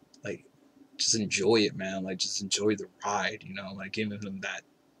just enjoy it, man. Like just enjoy the ride, you know, like giving him that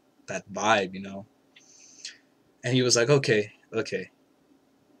vibe, you know." And he was like, "Okay, okay."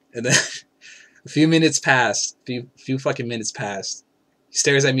 And then a few minutes passed, few fucking minutes passed. He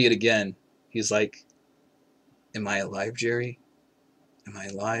stares at me again. He's like, "Am I alive, Jerry? Am I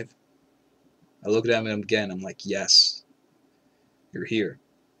alive?" I looked at him again. I'm like, "Yes, you're here.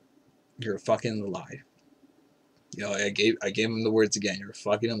 You're fucking alive." You know, I gave him the words again. You're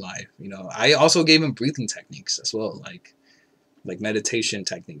fucking alive. You know, I also gave him breathing techniques as well, like meditation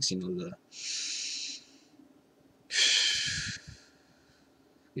techniques. You know, the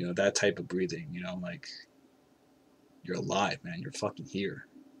you know that type of breathing. You know, like you're alive, man. You're fucking here.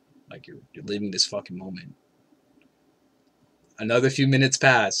 Like you're living this fucking moment. Another few minutes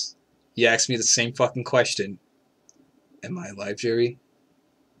pass. He asked me the same fucking question. Am I alive, Jerry?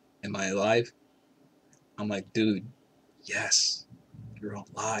 Am I alive? I'm like, dude, yes, you're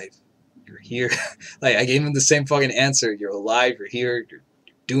alive. You're here. Like I gave him the same fucking answer. You're alive. You're here. You're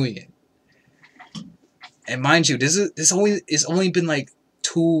doing it. And mind you, this only it's only been like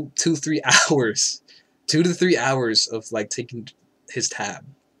 3 hours, 2 to 3 hours of like taking his tab,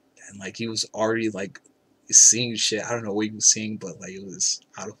 and like he was already like seeing shit. I don't know what he was seeing, but like it was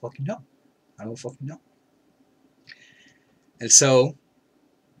I don't fucking know. I don't fucking know. And so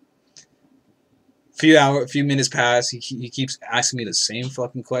a few minutes pass. He keeps asking me the same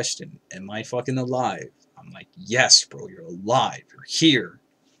fucking question. Am I fucking alive? I'm like, yes, bro, you're alive. You're here.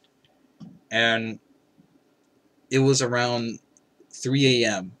 And it was around 3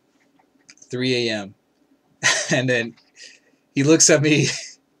 a.m. 3 a.m. And then he looks at me.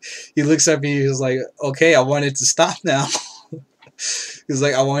 He looks at me. He's like, okay, I want it to stop now. He's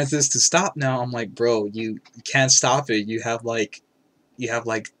like, I want this to stop now. I'm like, bro, you can't stop it. You have like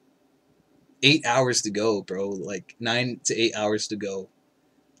 8 hours to go, bro. Like 9 to 8 hours to go.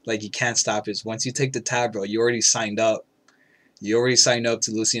 Like you can't stop it. Once you take the tab, bro, you already signed up. You already signed up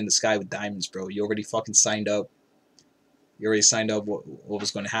to Lucy in the Sky with Diamonds, bro. You already fucking signed up. You already signed up what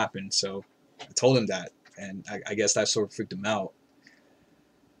was going to happen. So I told him that, and I guess that sort of freaked him out.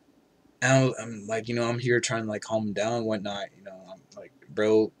 And I'm like, I'm here trying to like calm him down and whatnot. I'm like,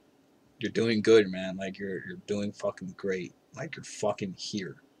 bro, you're doing good, man. Like you're doing fucking great. Like you're fucking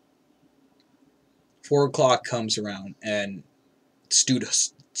here. 4 o'clock comes around and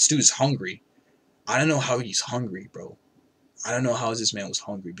Stu's hungry. I don't know how he's hungry, bro. I don't know how this man was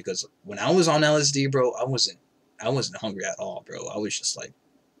hungry because when I was on LSD, bro, I wasn't hungry at all, bro. I was just like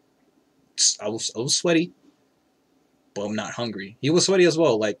I was sweaty, but I'm not hungry. He was sweaty as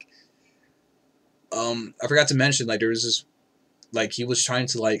well. Like I forgot to mention like there was this like he was trying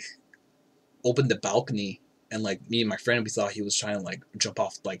to like open the balcony and like me and my friend we thought he was trying to like jump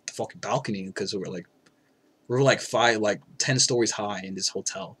off like the fucking balcony because we were like 10 stories high in this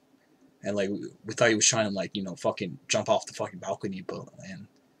hotel. And like we thought he was trying to like fucking jump off the fucking balcony, but and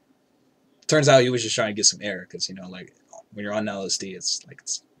turns out he was just trying to get some air because like when you're on LSD, it's like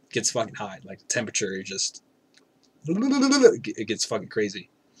it gets fucking hot. Like the temperature just it gets fucking crazy.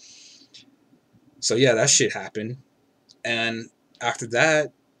 So yeah, that shit happened, and after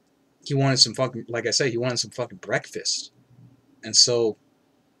that, he wanted some fucking like I said, he wanted some fucking breakfast, and so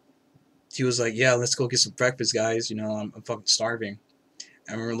he was like, "Yeah, let's go get some breakfast, guys. I'm fucking starving."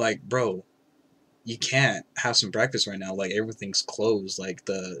 And we were like, "Bro, you can't have some breakfast right now. Like everything's closed. Like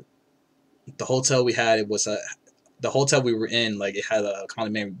the hotel we had, it was the hotel we were in. Like it had a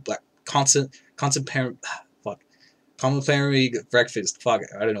complimentary constant parent fuck complimentary breakfast. Fuck,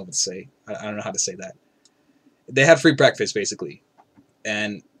 I don't know what to say. I don't know how to say that. They had free breakfast basically,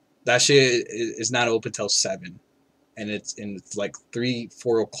 and that shit is not open till 7, and it's like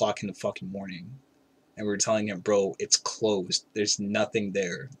 3-4 o'clock in the fucking morning. And we were telling him, bro, it's closed. There's nothing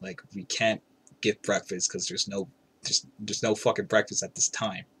there. Like we can't get breakfast because there's no fucking breakfast at this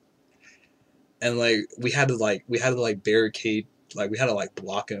time. And like we had to barricade, like we had to like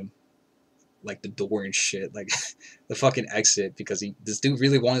block him, like the door and shit, like the fucking exit because this dude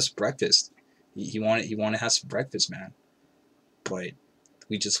really wanted some breakfast. He wanted to have some breakfast, man. But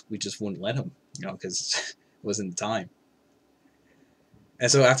we just wouldn't let him, because it wasn't the time. And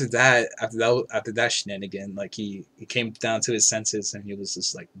so after that shenanigan, like he came down to his senses and he was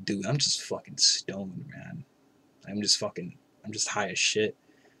just like, dude, I'm just fucking stoned, man. I'm just high as shit.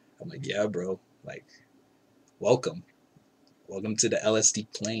 I'm like, yeah, bro. Like, welcome. Welcome to the LSD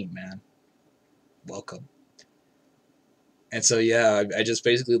plane, man. Welcome. And so yeah, I just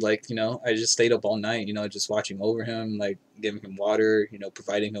basically like, I just stayed up all night, just watching over him, like giving him water,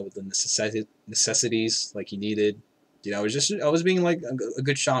 providing him with the necessities like he needed. I was being like a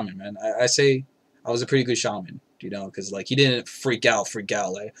good shaman, man. I say I was a pretty good shaman, because like he didn't freak out like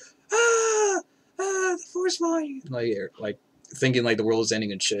the forest mine, like thinking like the world was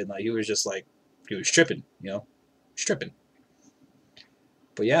ending and shit. Like he was just like he was tripping, tripping.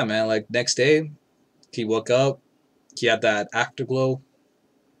 But yeah, man, like next day he woke up, he had that afterglow,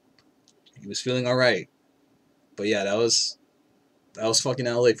 he was feeling all right. But yeah, that was fucking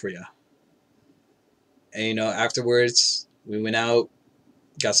LA for you. And afterwards we went out,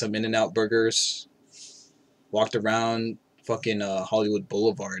 got some In-N-Out burgers, walked around fucking Hollywood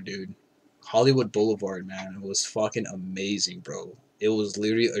Boulevard, dude. Hollywood Boulevard, man, it was fucking amazing, bro. It was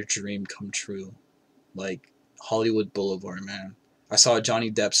literally a dream come true. Like Hollywood Boulevard, man. I saw a Johnny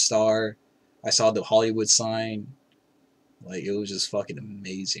Depp star. I saw the Hollywood sign. Like it was just fucking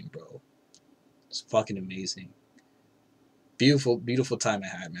amazing, bro. It's fucking amazing. Beautiful, beautiful time I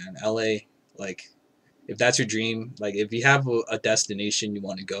had, man. LA, like if that's your dream, like if you have a destination you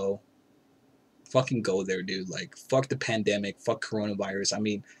want to go, fucking go there, dude. Like fuck the pandemic, fuck coronavirus. I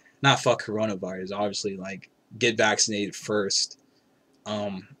mean, not fuck coronavirus, obviously. Like get vaccinated first.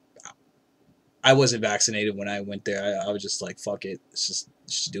 Um, I wasn't vaccinated when I went there. I was just like, fuck it, let's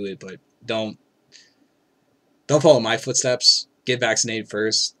just do it. But don't follow my footsteps. Get vaccinated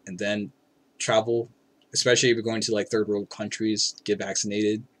first, and then travel. Especially if you're going to like third world countries, get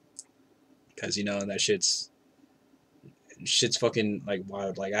vaccinated because that shit's fucking like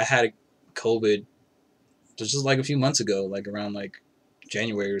wild. Like I had COVID just like a few months ago, like around like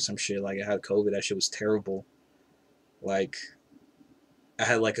January or some shit. Like I had COVID. That shit was terrible. Like I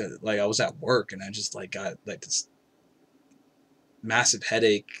had like I was at work and I just like got like this massive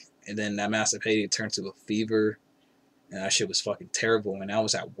headache, and then that massive headache turned to a fever, and that shit was fucking terrible. And I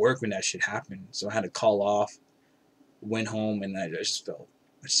was at work when that shit happened, so I had to call off, went home, and I just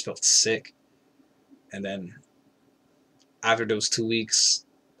felt sick. And then after those 2 weeks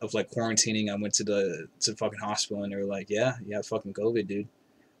of like quarantining, I went to the fucking hospital, and they were like, yeah, you have fucking COVID, dude.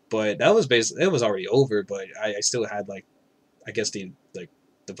 But that was basically it was already over, but I still had like I guess the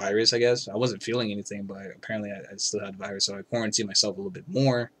virus. I guess I wasn't feeling anything, but apparently I still had the virus, so I quarantined myself a little bit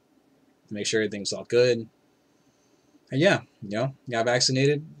more to make sure everything was all good. And yeah, got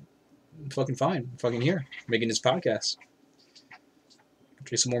vaccinated. I'm fucking fine. I'm fucking here making this podcast.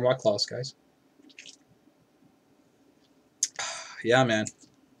 Drink some more White Claws, guys. Yeah, man.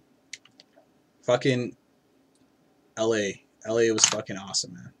 Fucking LA. LA was fucking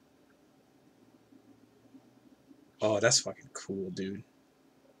awesome, man. Oh, that's fucking cool, dude.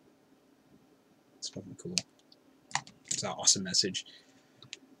 It's fucking cool. It's an awesome message.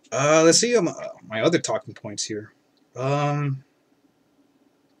 Let's see my other talking points here. I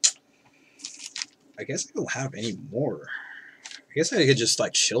guess I don't have any more. I guess I could just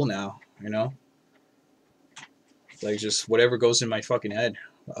like chill now, you know? Like just whatever goes in my fucking head.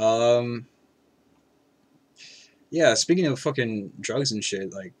 Yeah, speaking of fucking drugs and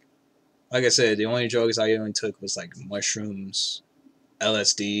shit, like I said, the only drugs I even took was like mushrooms,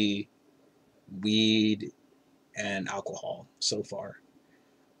 LSD, weed, and alcohol so far.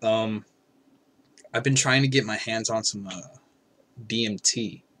 I've been trying to get my hands on some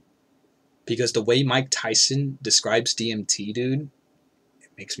DMT because the way Mike Tyson describes DMT, dude, it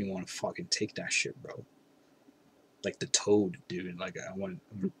makes me want to fucking take that shit, bro. Like the toad, dude. Like I'm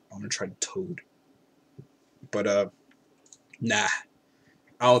gonna try the toad. But nah.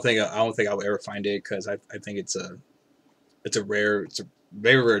 I don't think I'll ever find it because I think it's a very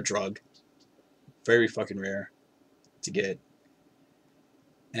rare drug. Very fucking rare to get.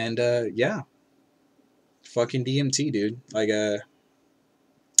 And yeah. Fucking DMT, dude. Like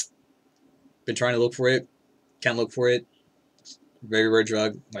been trying to look for it. Can't look for it. Very rare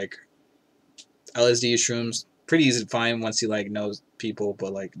drug. Like LSD, shrooms, pretty easy to find once you like know people,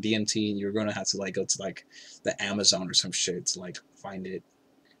 but like DMT, you're gonna have to like go to like the Amazon or some shit to like find it.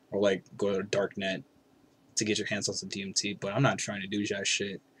 Or like go to darknet to get your hands on some DMT, but I'm not trying to do that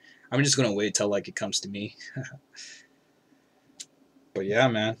shit. I'm just gonna wait till like it comes to me. But yeah,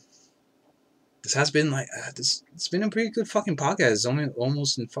 man, this has been like it's been a pretty good fucking podcast. It's only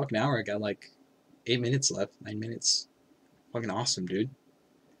almost in fucking hour. I got like 8 minutes left, 9 minutes. Fucking awesome, dude.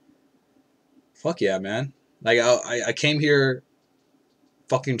 Fuck yeah, man. Like I came here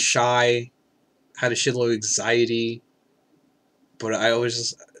fucking shy, had a shitload of anxiety, but I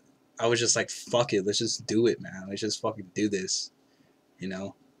was just like, fuck it, let's just do it, man. Let's just fucking do this. You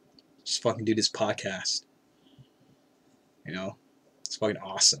know? Just fucking do this podcast. You know? It's fucking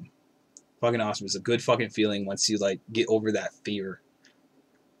awesome. Fucking awesome. It's a good fucking feeling once you like get over that fear.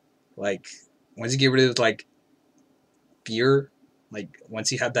 Like once you get rid of like fear, like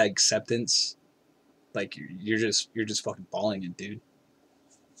once you have that acceptance, like you're just fucking balling it, dude.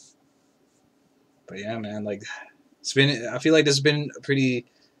 But yeah, man, like I feel like this has been a pretty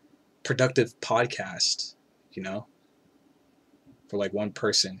productive podcast, you know, for like one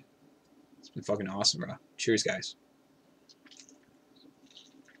person. It's been fucking awesome, bro. Cheers, guys.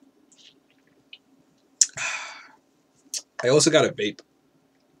 I also got a vape.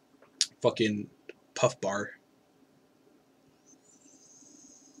 Fucking Puff Bar.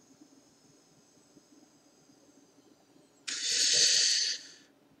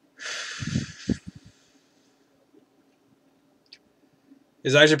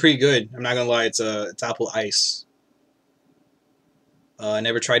 It's actually pretty good. I'm not gonna lie. It's apple ice. I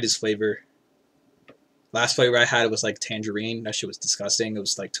never tried this flavor. Last flavor I had was like tangerine. That shit was disgusting. It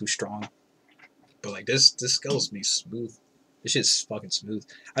was like too strong. But like this goes me smooth. This shit's fucking smooth.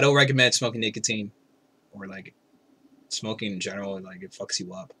 I don't recommend smoking nicotine or like smoking in general. Like it fucks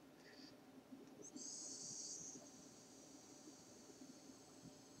you up.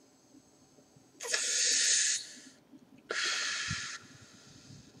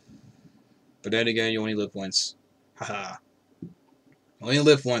 But then again, you only live once. Haha. Only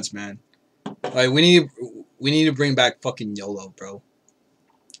live once, man. Like we need to bring back fucking YOLO, bro.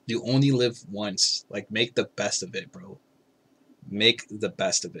 You only live once. Like make the best of it, bro. Make the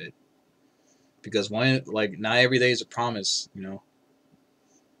best of it. Because not every day is a promise, you know.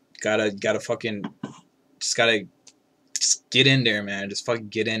 Gotta fucking just get in there, man. Just fucking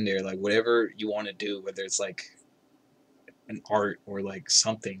get in there. Like whatever you want to do, whether it's like an art or like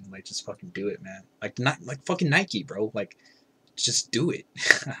something, like just fucking do it, man. Like not like fucking Nike, bro. Like just do it.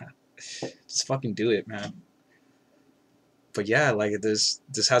 Just fucking do it, man. But yeah, like this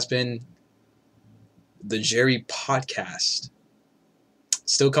has been the Jerry Podcast.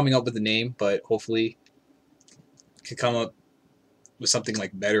 Still coming up with the name, but hopefully could come up with something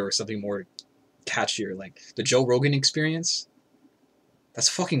like better or something more catchier, like the Joe Rogan Experience. That's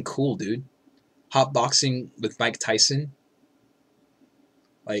fucking cool, dude. Hot boxing with Mike Tyson.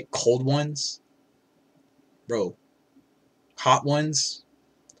 Like cold ones, bro. Hot ones,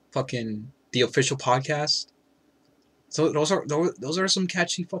 fucking the official podcast. So those are some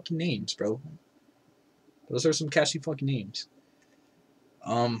catchy fucking names, bro. Those are some catchy fucking names.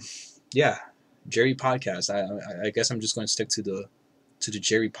 yeah, Jerry podcast. I guess I'm just going to stick to the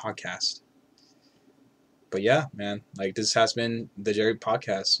Jerry podcast. But yeah, man, like this has been the Jerry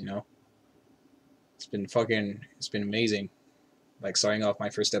podcast. It's been amazing. Like starting off my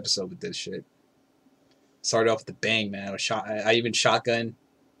first episode with this shit. Started off with the bang, man. I even shotgun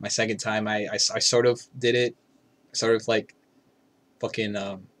my second time. I sort of did it. I sort of like fucking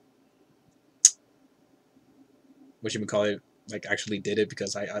what you would call it, like actually did it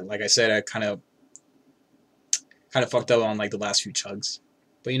because I like I said I kind of fucked up on like the last few chugs,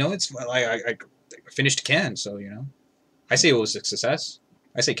 but it's I finished the can, so I say it was a success.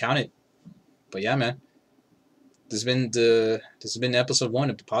 I say count it. But yeah, man, this has been episode 1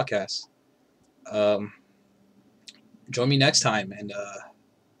 of the podcast. Um, Join me next time and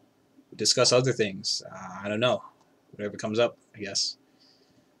discuss other things. I don't know, whatever comes up, I guess.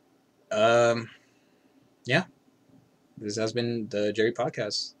 Um, yeah, this has been the Jerry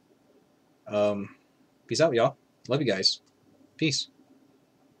podcast. Peace out, y'all. Love you guys. Peace.